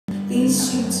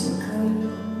These sheets are clean.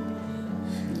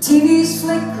 The TV's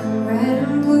flickering red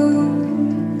and blue.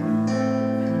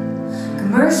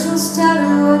 Commercials tell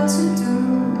her what to do.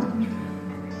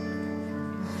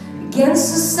 Against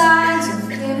the sides of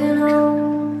getting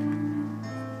home,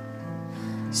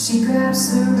 she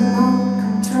grabs the remote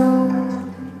control,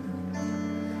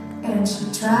 and she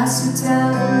tries to tell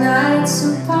the nights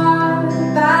apart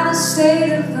by the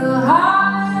state of the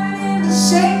heart in the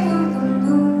shape of the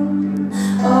moon.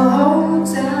 A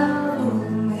hotel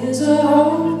room is a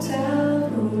hotel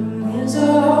room is a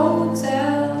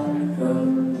hotel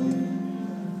room.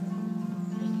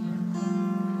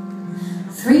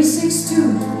 362,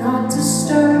 do not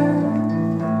disturb.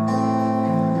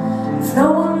 If no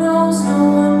one knows, no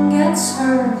one gets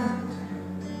hurt.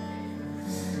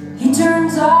 He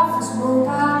turns off his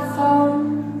mobile phone.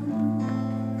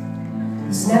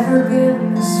 He's never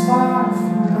been this far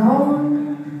from home.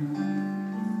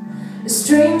 A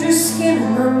stranger's skin,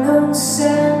 an unknown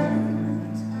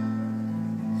scent.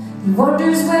 He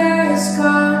wonders where his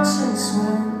conscience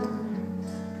went.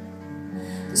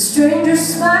 The stranger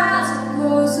smiles and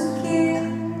blows a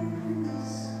kiss.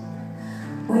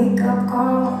 Wake up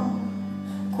call,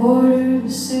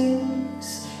 5:45,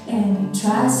 and he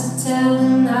tries to tell the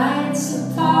nights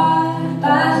apart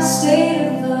by the state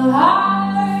of the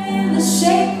heart in the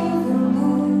shape of the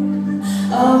moon.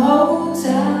 A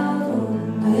hotel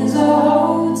room is a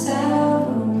hotel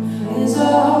room is a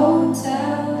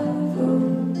hotel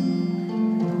room.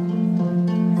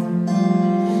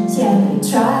 Yeah, they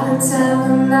try to tell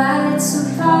the nights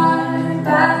apart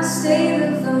by the state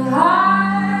of the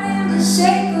heart in the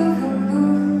shape of the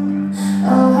moon.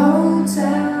 A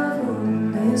hotel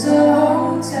room is a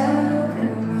hotel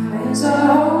room is a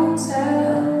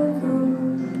hotel room.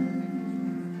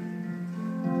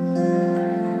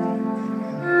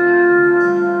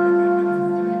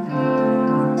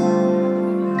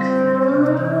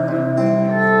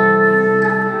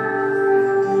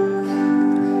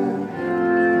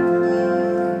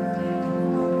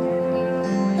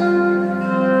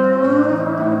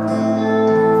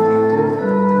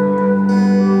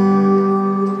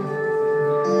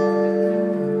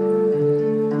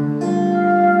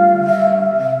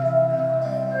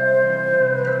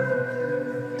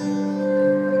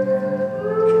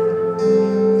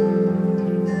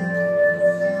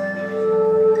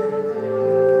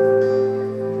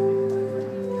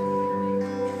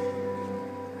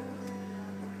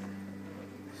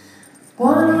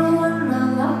 One, my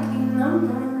lucky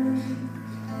number.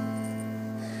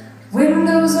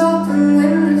 Windows open,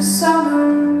 wind of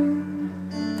summer.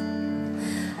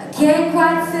 I can't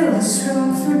quite fill this room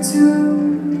for two.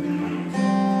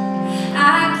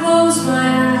 I close my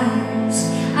eyes,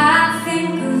 I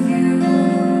think of you.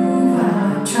 I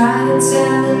try to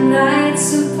tell the night